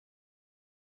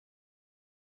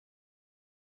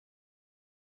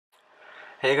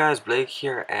Hey guys, Blake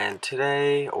here, and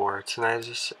today, or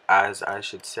tonight as I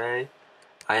should say,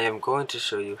 I am going to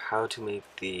show you how to make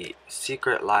the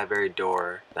secret library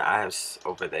door that I have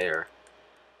over there.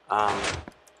 Um,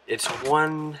 it's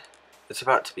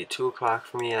about to be 2 o'clock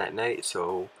for me at night,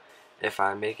 so if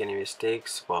I make any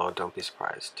mistakes, well, don't be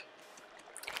surprised.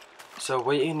 So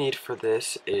what you need for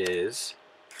this is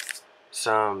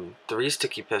some 3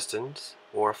 sticky pistons,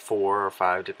 or 4 or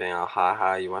 5 depending on how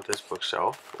high you want this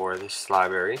bookshelf or this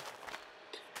library.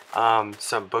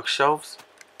 Some bookshelves,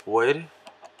 wood,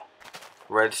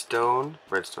 redstone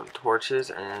torches,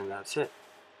 and that's it.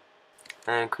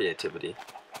 And creativity.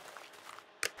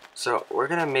 So we're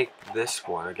gonna make this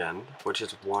one again, which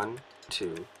is 1,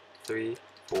 2, 3,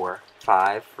 4,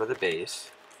 5 for the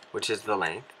base, which is the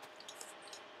length.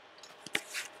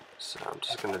 So I'm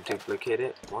just gonna duplicate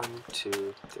it. 1,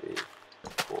 2, 3,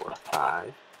 4,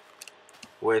 5,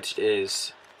 which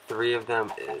is 3 of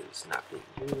them is not being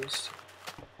used.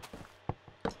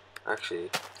 Actually,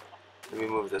 let me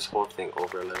move this whole thing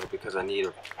over a little because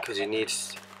you need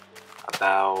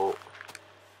about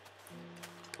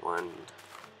 1,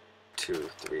 2,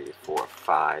 3, 4,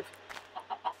 5.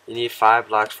 You need 5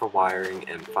 blocks for wiring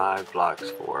and 5 blocks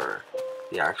for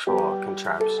the actual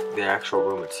contraption, the actual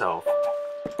room itself.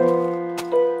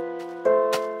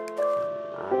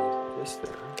 This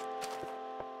there.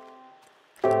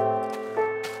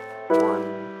 1,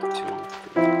 2,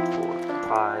 3, 4,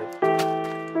 5.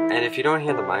 And if you don't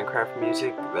hear the Minecraft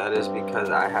music, that is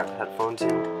because I have headphones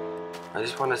in. I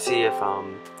just want to see if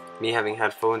me having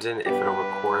headphones in, if it'll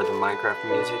record the Minecraft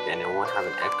music and it won't have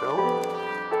an echo.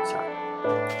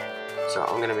 So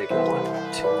I'm gonna make it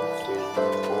 1, 2, 3,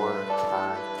 4,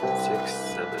 5, 6,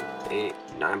 7, 8,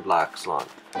 9 blocks long.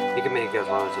 You can make it as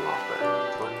long as you want, but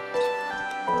 1, 2, 6,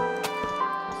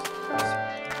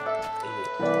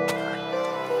 8, 9.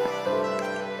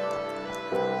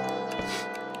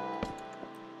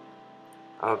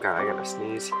 Oh god, I gotta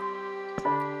sneeze.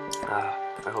 I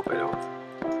hope I don't.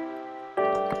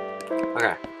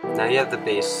 Okay, now you have the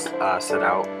base set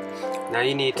out. Now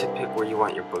you need to pick where you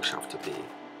want your bookshelf to be.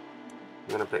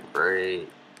 I'm gonna pick right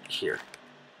here.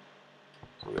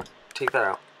 So I'm gonna take that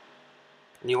out.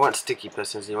 And you want sticky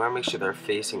pistons, you wanna make sure they're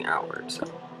facing outward, so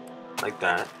like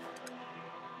that.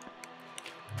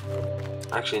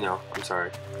 Actually no, I'm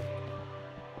sorry.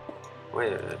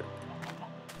 Wait.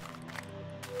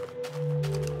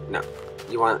 No,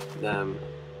 you want them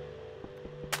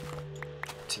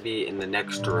to be in the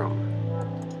next room.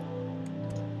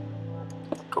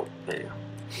 Cool, there you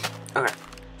go. Okay,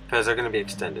 because they're going to be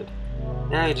extended.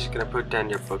 Now you're just going to put down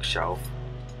your bookshelf.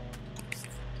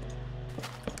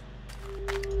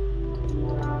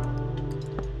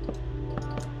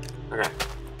 Okay,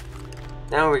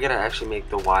 now we're going to actually make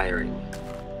the wiring.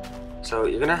 So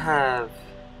you're going to have...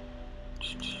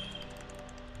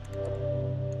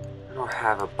 I don't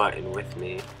have a button with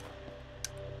me.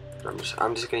 I'm just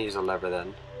gonna use a lever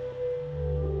then.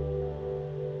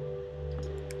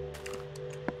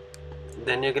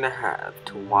 Then you're gonna have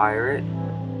to wire it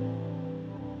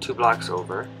 2 blocks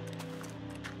over.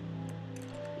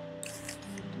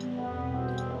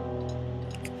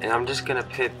 And I'm just gonna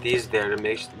put these there to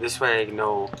make this way I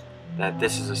know that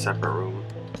this is a separate room.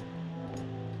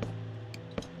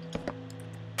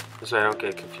 This way I don't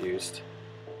get confused.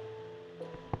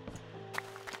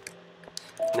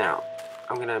 Now,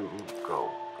 I'm gonna go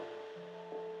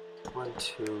 1,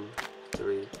 2,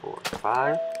 3, 4,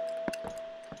 5.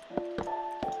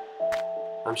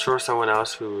 I'm sure someone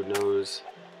else who knows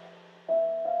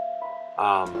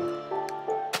how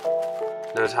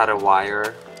to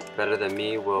wire better than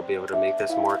me will be able to make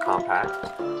this more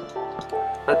compact.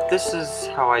 But this is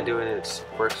how I do it, and it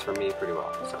works for me pretty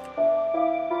well.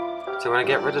 So I'm gonna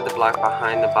get rid of the block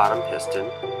behind the bottom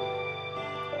piston.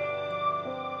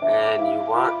 And you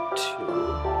want to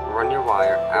run your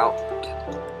wire out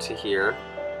to here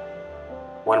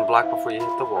 1 block before you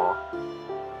hit the wall,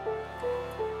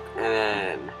 and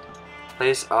then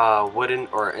place a wooden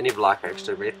or any block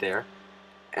actually right there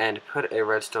and put a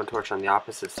redstone torch on the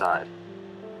opposite side.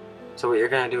 So what you're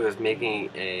going to do is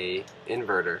making a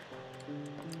inverter.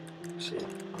 Actually,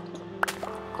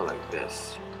 go like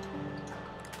this.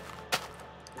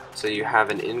 So you have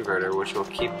an inverter which will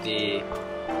keep the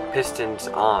pistons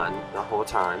on the whole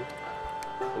time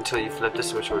until you flip the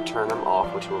switch, will turn them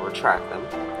off, which will retract them.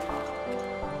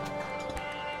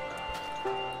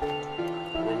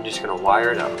 And then you're just gonna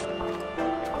wire it up.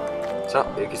 So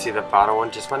you can see the bottom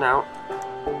one just went out,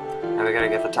 and we gotta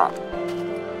get the top.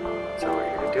 So what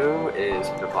you're gonna do is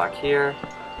put a block here,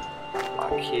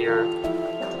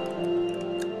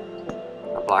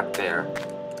 a block there,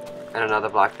 and another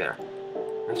block there.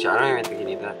 Actually, I don't even think you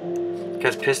need that.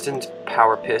 Because pistons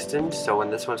power pistons, so when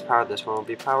this one's powered, this one will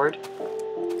be powered.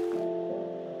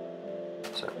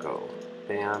 So go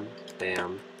bam,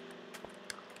 bam.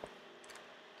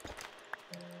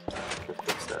 Can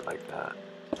fix that like that.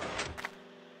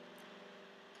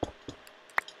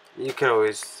 You could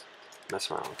always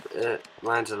mess around with it.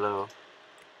 Mine's a little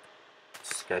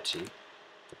sketchy.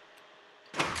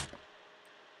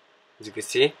 As you can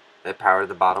see, it powered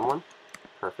the bottom one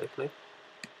perfectly.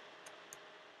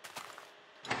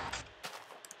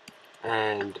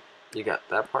 And you got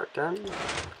that part done.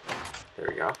 There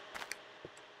we go.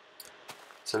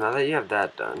 So now that you have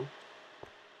that done,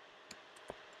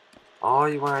 all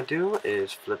you want to do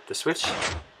is flip the switch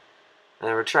and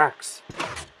it retracts.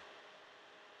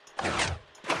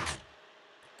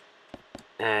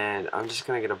 And I'm just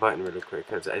going to get a button really quick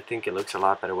because I think it looks a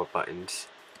lot better with buttons.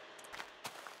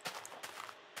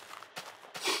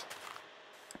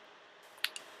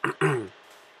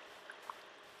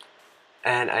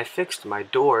 And I fixed my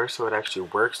door so it actually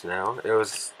works now.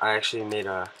 I actually made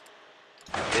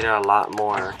it a lot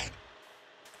more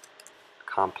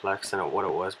complex than what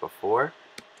it was before.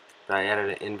 But I added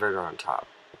an inverter on top.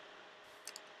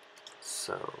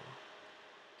 So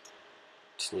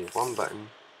just need one button.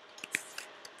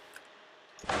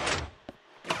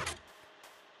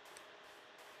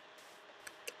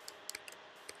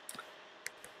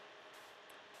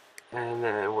 And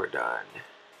then we're done.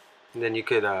 And then you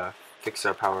could fix it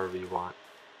up however you want.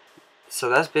 So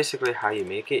that's basically how you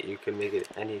make it. You can make it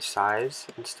any size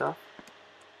and stuff.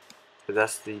 But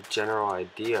that's the general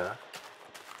idea.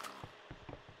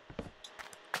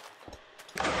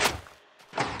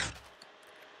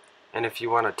 And if you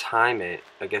want to time it,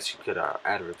 I guess you could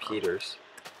add repeaters.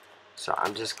 So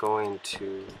I'm just going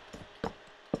to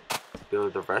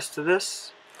build the rest of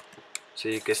this. So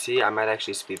you can see I might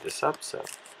actually speed this up. So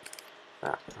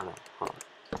hold on.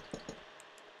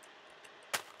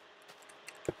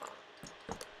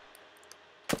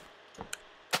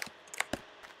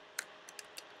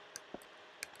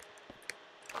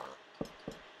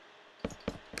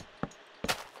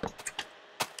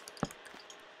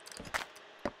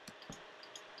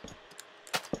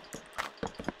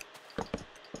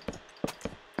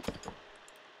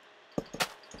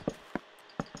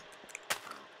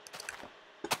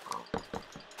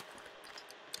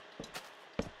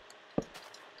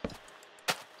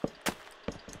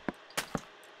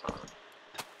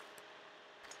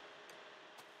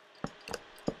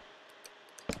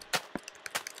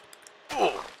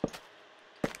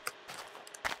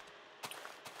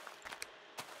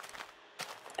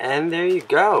 And there you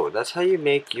go. That's how you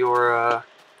make your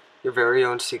very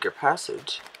own secret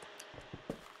passage.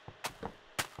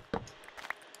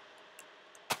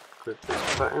 Click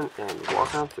this button and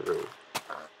walk on through.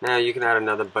 Now you can add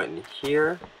another button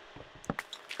here,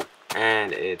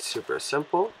 and it's super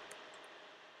simple.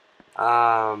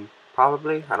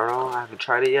 Probably, I don't know, I haven't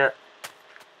tried it yet.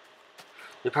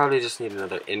 You probably just need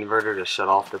another inverter to shut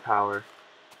off the power,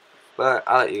 but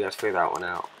I'll let you guys figure that one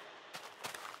out.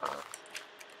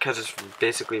 Because it's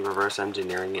basically reverse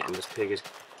engineering it, and this pig is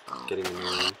getting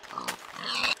annoying.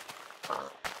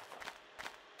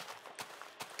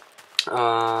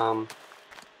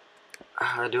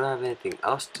 Do I have anything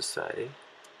else to say?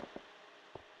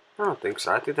 I don't think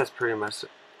so. I think that's pretty much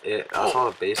it. That's all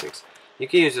the basics. You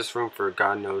can use this room for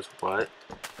God knows what.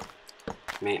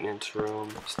 Maintenance room,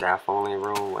 staff only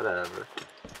room, whatever.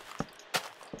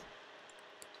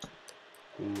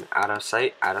 Out of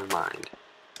sight, out of mind.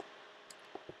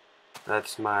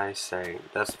 That's my saying.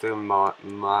 That's the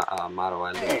motto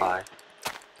I live by.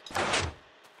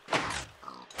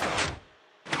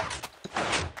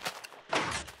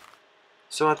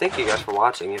 So thank you guys for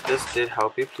watching. If this did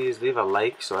help you, please leave a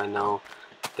like so I know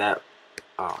that...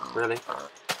 Oh, really?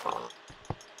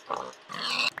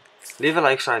 Leave a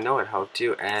like so I know it helped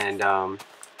you, and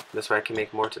this way I can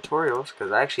make more tutorials,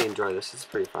 because I actually enjoy this. It's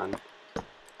pretty fun.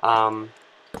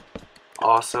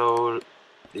 Also,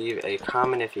 leave a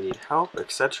comment if you need help,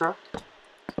 etc.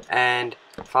 And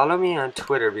follow me on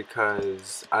Twitter,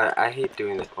 because I hate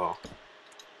doing it. Well,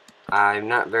 I'm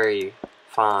not very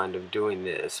fond of doing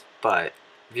this, but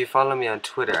if you follow me on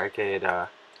Twitter, I could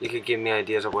you could give me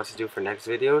ideas of what to do for next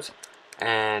videos,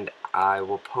 and I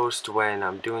will post when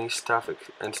I'm doing stuff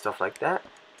and stuff like that.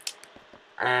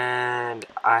 And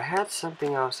I had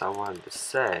something else I wanted to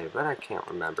say, but I can't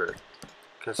remember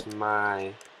because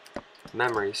my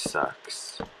memory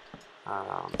sucks.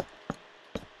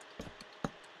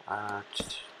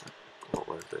 What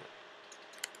was it?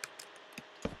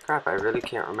 Crap, I really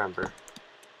can't remember.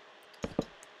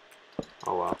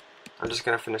 Oh well. I'm just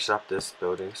gonna finish up this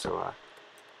building, so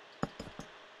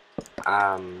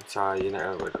So you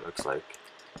know what it looks like.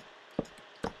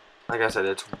 Like I said,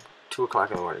 it's 2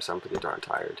 o'clock in the morning, so I'm pretty darn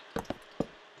tired.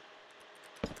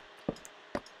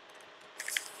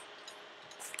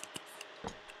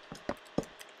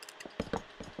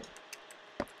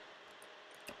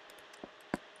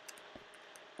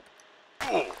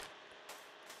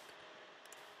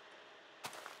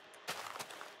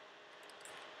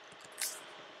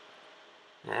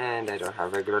 And I don't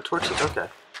have regular torches. Okay.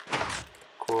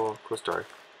 Cool story.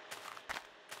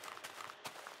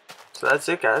 So that's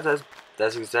it, guys.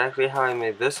 That's exactly how I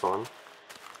made this one.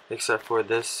 Except for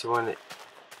this one,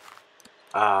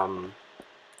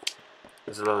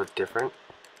 is a little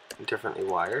differently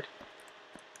wired.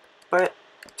 But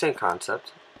same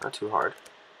concept, not too hard.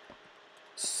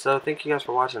 So thank you guys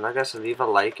for watching. Like I said, leave a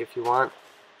like if you want,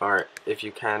 or if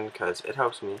you can, because it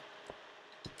helps me.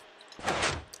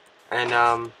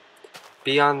 And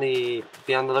be on the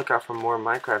lookout for more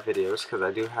Minecraft videos, because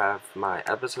I do have my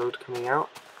episode coming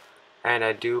out, and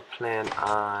I do plan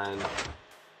on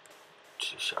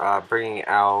bringing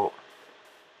out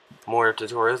more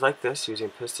tutorials like this using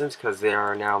pistons, because they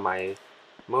are now my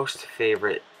most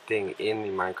favorite thing in the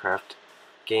Minecraft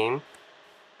game.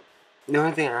 The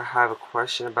only thing I have a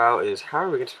question about is how are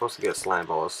we supposed to get slime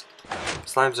balls?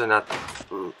 Slimes are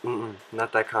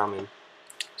not that common,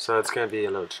 so it's gonna be a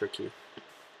little tricky.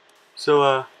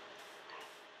 So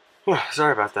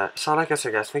sorry about that. So like I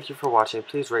said, guys, thank you for watching.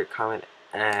 Please rate, comment,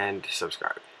 and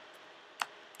subscribe.